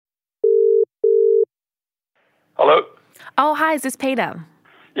Hello? Oh, hi, is this Peter?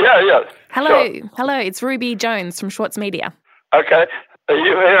 Yeah. Hello, Sure. hello, it's Ruby Jones from Schwartz Media. Okay. Are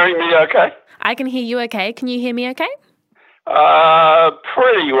you hearing me okay? I can hear you okay. Can you hear me okay?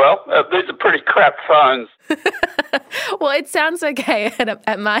 Pretty well. These are pretty crap phones. Well, it sounds okay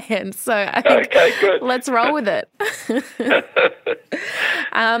at my end, so I think Okay, good. let's roll with it.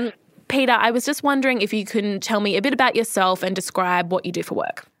 Peter, I was just wondering if you can tell me a bit about yourself and describe what you do for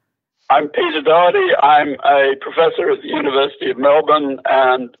work. I'm Peter Doherty. I'm a professor at the University of Melbourne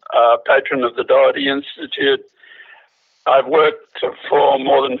and a patron of the Doherty Institute. I've worked for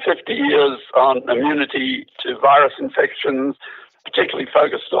more than 50 years on immunity to virus infections, particularly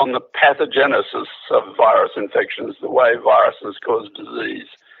focused on the pathogenesis of virus infections, the way viruses cause disease.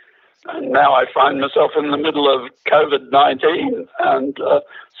 And now I find myself in the middle of COVID-19 and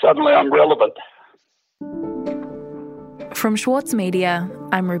suddenly I'm relevant. From Schwartz Media,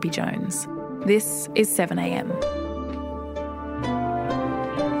 I'm Ruby Jones. This is 7am.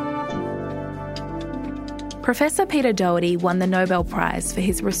 Professor Peter Doherty won the Nobel Prize for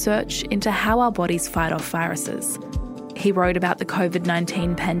his research into how our bodies fight off viruses. He wrote about the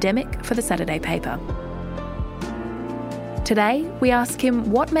COVID-19 pandemic for the Saturday paper. Today, we ask him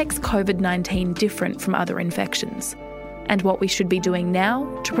what makes COVID-19 different from other infections and what we should be doing now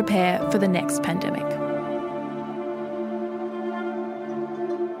to prepare for the next pandemic.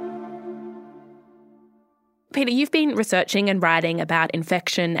 Peter, you've been researching and writing about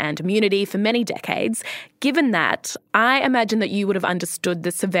infection and immunity for many decades. Given that, I imagine that you would have understood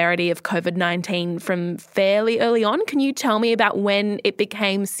the severity of COVID-19 from fairly early on. Can you tell me about when it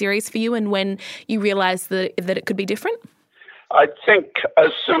became serious for you and when you realised that it could be different? I think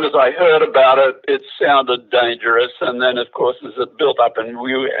as soon as I heard about it, it sounded dangerous. And then, of course, as it built up in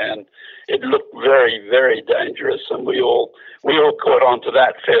Wuhan, it looked very, very dangerous. And we all caught on to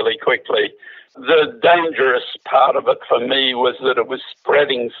that fairly quickly. The dangerous part of it for me was that it was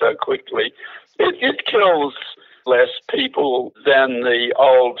spreading so quickly. It kills less people than the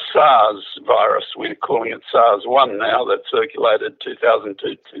old SARS virus. We're calling it SARS-1 now, that circulated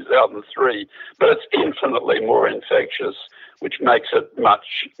 2002-2003. But it's infinitely more infectious, which makes it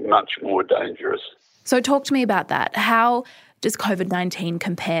much, much more dangerous. So talk to me about that. How does COVID-19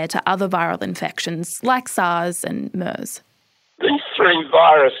 compare to other viral infections like SARS and MERS? These three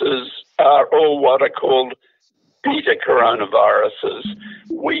viruses are all what are called beta coronaviruses.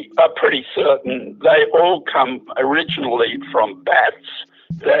 We are pretty certain they all come originally from bats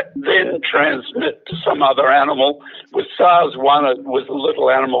that then transmit to some other animal. With SARS-1, it was a little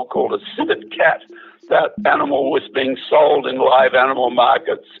animal called a civet cat. That animal was being sold in live animal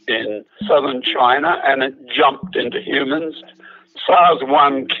markets in southern China, and it jumped into humans.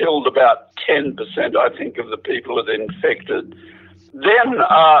 SARS-1 killed about 10%, I think, of the people it infected. Then,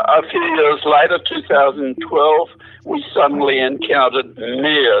 a few years later, 2012, we suddenly encountered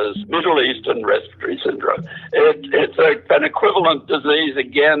MERS, Middle Eastern Respiratory Syndrome. It's an equivalent disease.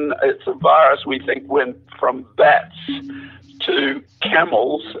 Again, it's a virus we think went from bats to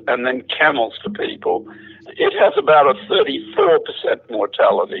camels and then camels to people. It has about a 34%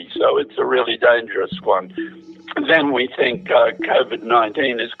 mortality, so it's a really dangerous one. Then we think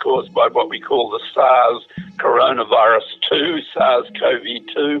COVID-19 is caused by what we call the SARS coronavirus 2,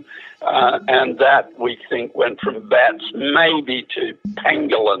 SARS-CoV-2, and that we think went from bats maybe to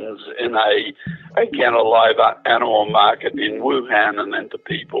pangolins in a live animal market in Wuhan and then to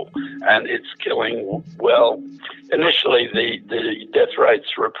people. And it's killing, well, initially the death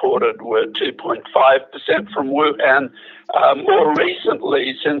rates reported were 2.5% from Wuhan. More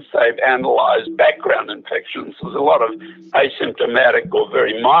recently, since they've analysed background infections, there's a lot of asymptomatic or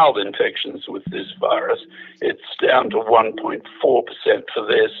very mild infections with this virus. It's down to 1.4% for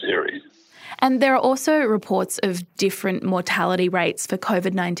their series. And there are also reports of different mortality rates for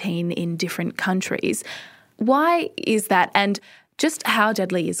COVID-19 in different countries. Why is that? And just how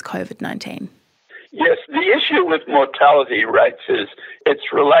deadly is COVID-19? Yes, the issue with mortality rates is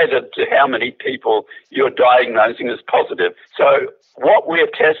it's related to how many people you're diagnosing as positive. So what we're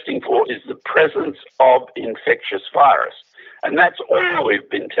testing for is the presence of infectious virus. And that's all we've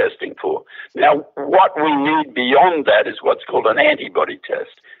been testing for. Now, what we need beyond that is what's called an antibody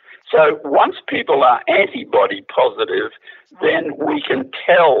test. So once people are antibody positive, then we can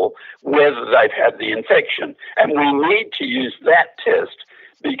tell whether they've had the infection. And we need to use that test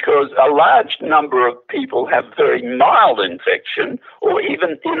because a large number of people have very mild infection or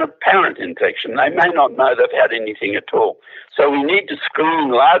even inapparent infection. They may not know they've had anything at all. So we need to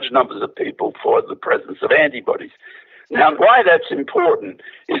screen large numbers of people for the presence of antibodies. Now, why that's important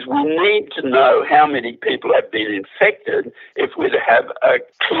is we need to know how many people have been infected if we're to have a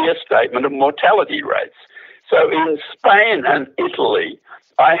clear statement of mortality rates. So in Spain and Italy,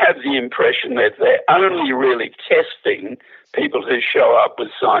 I have the impression that they're only really testing people who show up with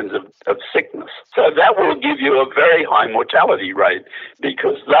signs of sickness. So that will give you a very high mortality rate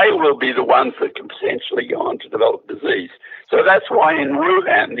because they will be the ones that can potentially go on to develop disease. So that's why in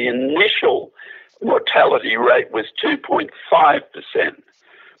Wuhan, the initial mortality rate was 2.5%.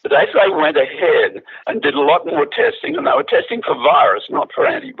 But as they went ahead and did a lot more testing, and they were testing for virus, not for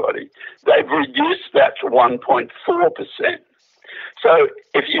antibody, they've reduced that to 1.4%. So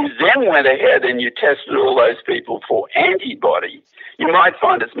if you then went ahead and you tested all those people for antibody, you might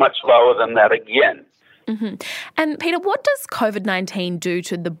find it's much lower than that again. Mm-hmm. And Peter, what does COVID-19 do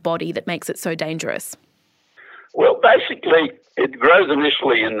to the body that makes it so dangerous? Well, basically, it grows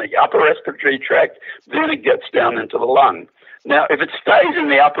initially in the upper respiratory tract, then it gets down into the lung. Now, if it stays in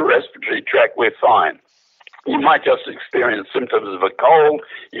the upper respiratory tract, we're fine. You might just experience symptoms of a cold,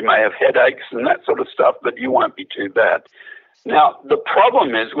 you may have headaches and that sort of stuff, but you won't be too bad. Now, the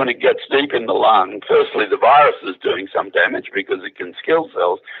problem is when it gets deep in the lung, firstly, the virus is doing some damage because it can kill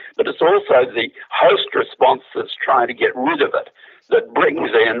cells, but it's also the host response that's trying to get rid of it that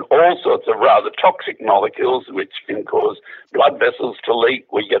brings in all sorts of rather toxic molecules which can cause blood vessels to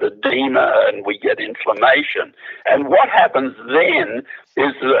leak, we get edema and we get inflammation. And what happens then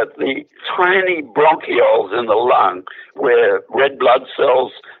is that the tiny bronchioles in the lung where red blood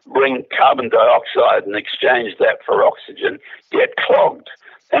cells bring carbon dioxide and exchange that for oxygen get clogged.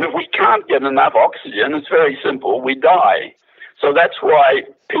 And if we can't get enough oxygen, it's very simple, we die. So that's why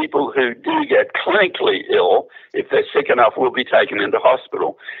people who do get clinically ill, if they're sick enough, will be taken into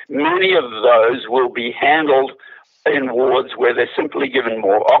hospital. Many of those will be handled in wards where they're simply given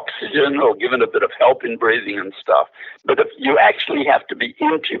more oxygen or given a bit of help in breathing and stuff. But if you actually have to be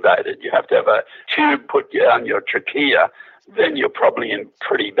intubated, you have to have a tube put down your trachea, then you're probably in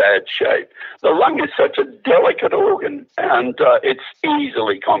pretty bad shape. The lung is such a delicate organ and it's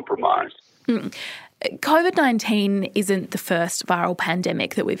easily compromised. Mm. COVID-19 isn't the first viral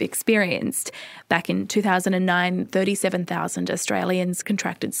pandemic that we've experienced. Back in 2009, 37,000 Australians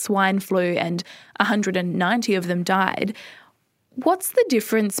contracted swine flu and 190 of them died. What's the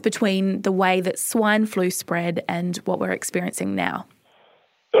difference between the way that swine flu spread and what we're experiencing now?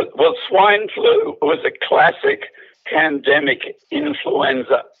 Well, swine flu was a classic pandemic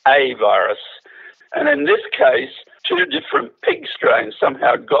influenza A virus. And in this case, two different pig strains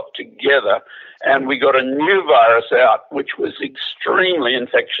somehow got together and we got a new virus out which was extremely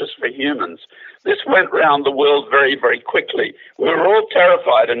infectious for humans. This went around the world very, very quickly. We were all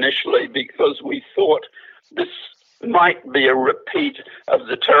terrified initially because we thought this might be a repeat of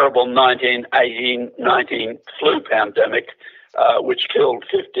the terrible 1918-19 flu pandemic, which killed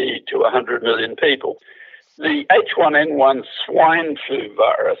 50 to 100 million people. The H1N1 swine flu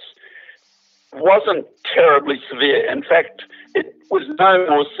virus wasn't terribly severe. In fact, it was no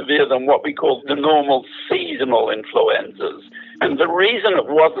more severe than what we call the normal seasonal influenzas. And the reason it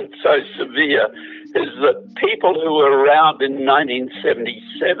wasn't so severe is that people who were around in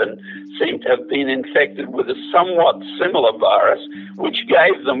 1977 seem to have been infected with a somewhat similar virus, which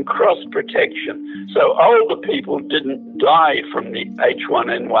gave them cross-protection. So older people didn't die from the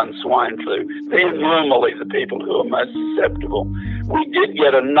H1N1 swine flu. They're normally the people who are most susceptible. We did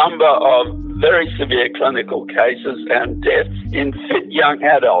get a number of very severe clinical cases and deaths in fit young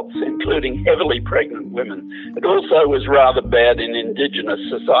adults, including heavily pregnant women. It also was rather bad in Indigenous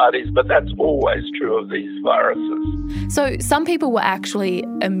societies, but that's always true of these viruses. So some people were actually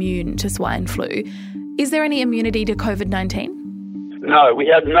immune to swine flu. Is there any immunity to COVID-19? No, we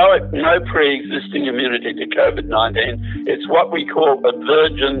had no pre-existing immunity to COVID-19. It's what we call a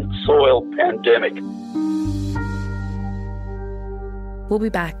virgin soil pandemic. We'll be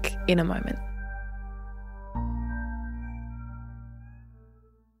back in a moment.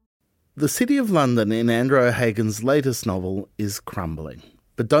 The City of London in Andrew O'Hagan's latest novel is crumbling.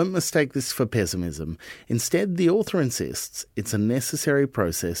 But don't mistake this for pessimism. Instead, the author insists it's a necessary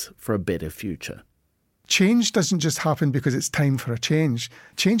process for a better future. Change doesn't just happen because it's time for a change.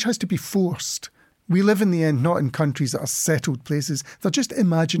 Change has to be forced. We live in the end not in countries that are settled places, they're just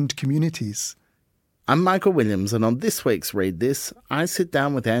imagined communities. I'm Michael Williams, and on this week's Read This, I sit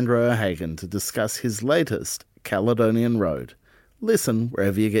down with Andrew O'Hagan to discuss his latest, Caledonian Road. Listen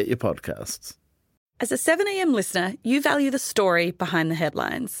wherever you get your podcasts. As a 7am listener, you value the story behind the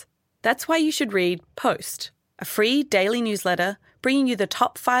headlines. That's why you should read Post, a free daily newsletter bringing you the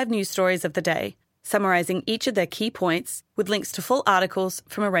top 5 news stories of the day, summarising each of their key points with links to full articles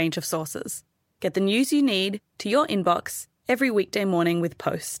from a range of sources. Get the news you need to your inbox every weekday morning with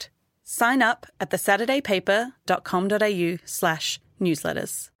Post. Sign up at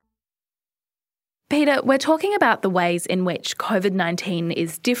thesaturdaypaper.com.au/newsletters. Peter, we're talking about the ways in which COVID-19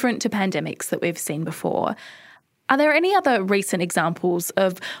 is different to pandemics that we've seen before. Are there any other recent examples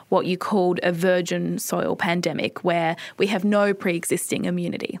of what you called a virgin soil pandemic where we have no pre-existing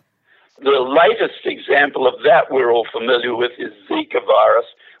immunity? The latest example of that we're all familiar with is Zika virus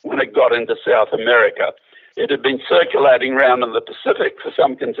when it got into South America. It had been circulating around in the Pacific for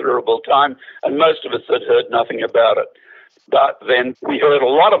some considerable time, and most of us had heard nothing about it. But then we heard a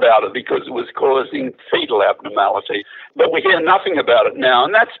lot about it because it was causing fetal abnormality. But we hear nothing about it now,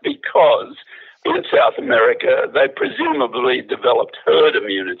 and that's because in South America, they presumably developed herd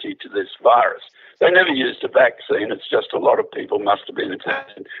immunity to this virus. They never used a vaccine. It's just a lot of people must have been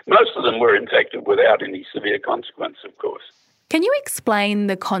infected. Most of them were infected without any severe consequence, of course. Can you explain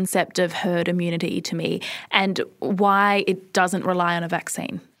the concept of herd immunity to me and why it doesn't rely on a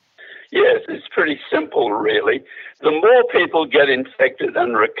vaccine? Yes, it's pretty simple, really. The more people get infected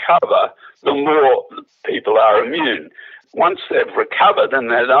and recover, the more people are immune. Once they've recovered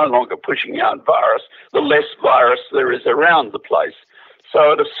and they're no longer pushing out virus, the less virus there is around the place.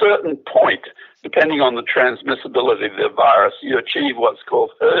 So at a certain point, depending on the transmissibility of the virus, you achieve what's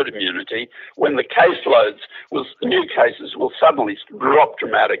called herd immunity when the new cases will suddenly drop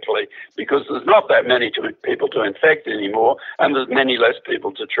dramatically because there's not that many people to infect anymore and there's many less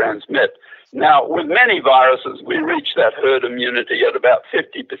people to transmit. Now, with many viruses, we reach that herd immunity at about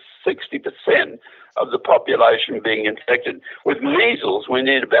 50 to 60% of the population being infected. With measles, we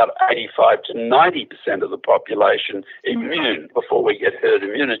need about 85 to 90% of the population immune before we get herd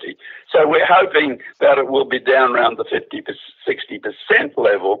immunity. So we're hoping that it will be down around the 50 to 60%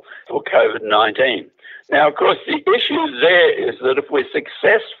 level for COVID-19. Now, of course, the issue there is that if we're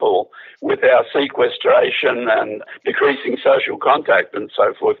successful with our sequestration and decreasing social contact and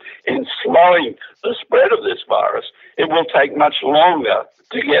so forth in slowing the spread of this virus, it will take much longer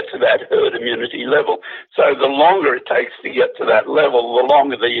to get to that herd immunity level. So the longer it takes to get to that level, the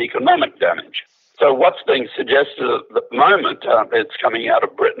longer the economic damage. So what's being suggested at the moment, it's coming out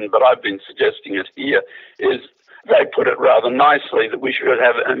of Britain, but I've been suggesting it here, is they put it rather nicely that we should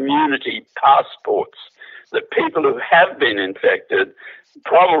have immunity passports, that people who have been infected,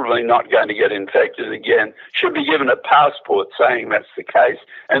 probably not going to get infected again, should be given a passport saying that's the case,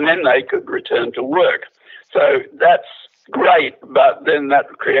 and then they could return to work. So that's great, but then that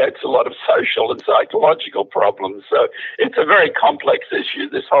creates a lot of social and psychological problems. So it's a very complex issue,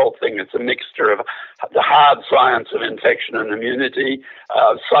 this whole thing. It's a mixture of the hard science of infection and immunity,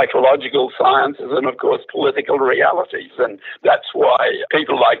 psychological sciences, and, of course, political realities. And that's why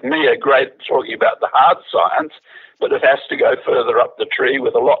people like me are great at talking about the hard science, but it has to go further up the tree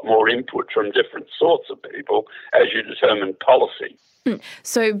with a lot more input from different sorts of people as you determine policy.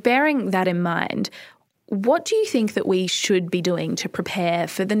 So bearing that in mind, what do you think that we should be doing to prepare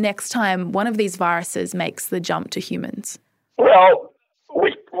for the next time one of these viruses makes the jump to humans? Well,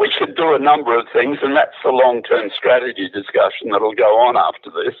 we should do a number of things, and that's the long-term strategy discussion that will go on after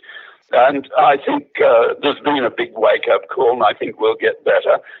this. And I think there's been a big wake-up call, and I think we'll get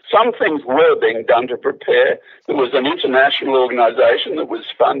better. Some things were being done to prepare. There was an international organisation that was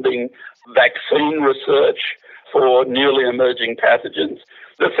funding vaccine research for newly emerging pathogens.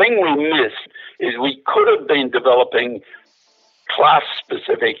 The thing we missed is we could have been developing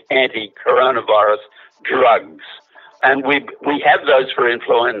class-specific anti-coronavirus drugs, and we have those for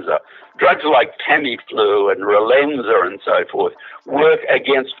influenza. Drugs like Tamiflu and Relenza and so forth work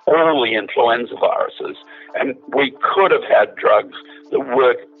against all the influenza viruses, and we could have had drugs that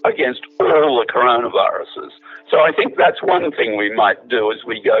work against all the coronaviruses. So I think that's one thing we might do as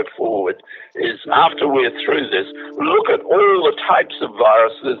we go forward, is after we're through this, look at all the types of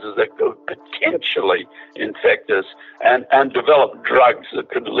viruses that could potentially infect us and develop drugs that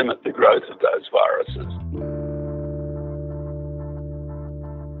could limit the growth of those viruses.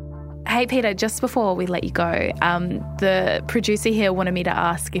 Hey, Peter, just before we let you go, the producer here wanted me to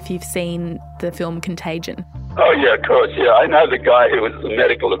ask if you've seen the film Contagion. Oh, yeah, of course, yeah. I know the guy who was the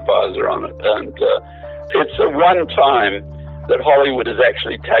medical advisor on it, and it's the one time that Hollywood has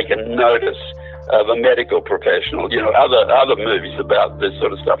actually taken notice of a medical professional. You know, other movies about this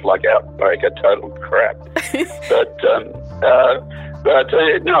sort of stuff like Outbreak are total crap. but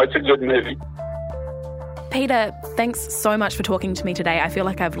no, it's a good movie. Peter, thanks so much for talking to me today. I feel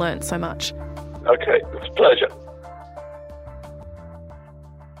like I've learnt so much. Okay, it's a pleasure.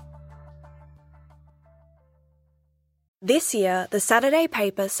 This year, the Saturday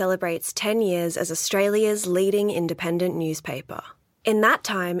paper celebrates 10 years as Australia's leading independent newspaper. In that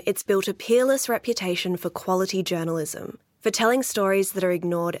time, it's built a peerless reputation for quality journalism, for telling stories that are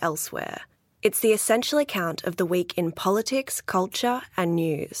ignored elsewhere. It's the essential account of the week in politics, culture, and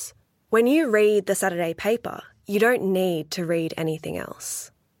news. When you read the Saturday paper, you don't need to read anything else.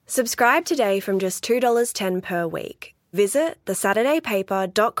 Subscribe today from just $2.10 per week. Visit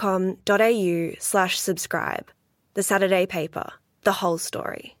thesaturdaypaper.com.au/subscribe. The Saturday Paper, the whole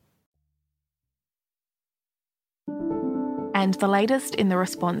story. And the latest in the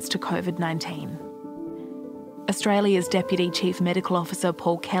response to COVID-19. Australia's Deputy Chief Medical Officer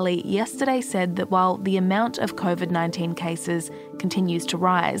Paul Kelly yesterday said that while the amount of COVID-19 cases continues to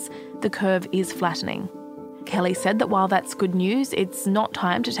rise, the curve is flattening. Kelly said that while that's good news, it's not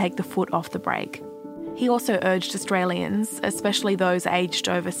time to take the foot off the brake. He also urged Australians, especially those aged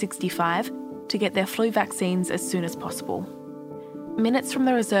over 65, to get their flu vaccines as soon as possible. Minutes from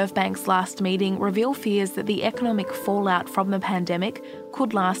the Reserve Bank's last meeting reveal fears that the economic fallout from the pandemic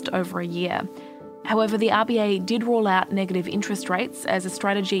could last over a year. However, the RBA did rule out negative interest rates as a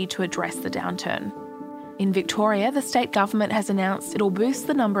strategy to address the downturn. In Victoria, the state government has announced it'll boost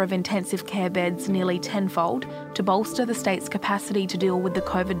the number of intensive care beds nearly tenfold to bolster the state's capacity to deal with the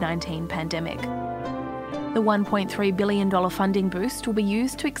COVID-19 pandemic. The $1.3 billion funding boost will be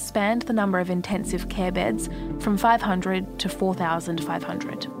used to expand the number of intensive care beds from 500 to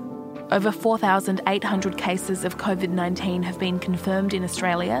 4,500. Over 4,800 cases of COVID-19 have been confirmed in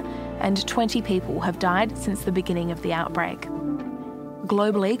Australia, and 20 people have died since the beginning of the outbreak.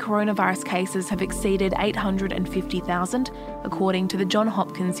 Globally, coronavirus cases have exceeded 850,000, according to the Johns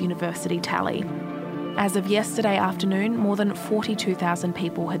Hopkins University tally. As of yesterday afternoon, more than 42,000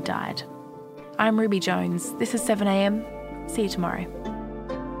 people had died. I'm Ruby Jones. This is 7am. See you tomorrow.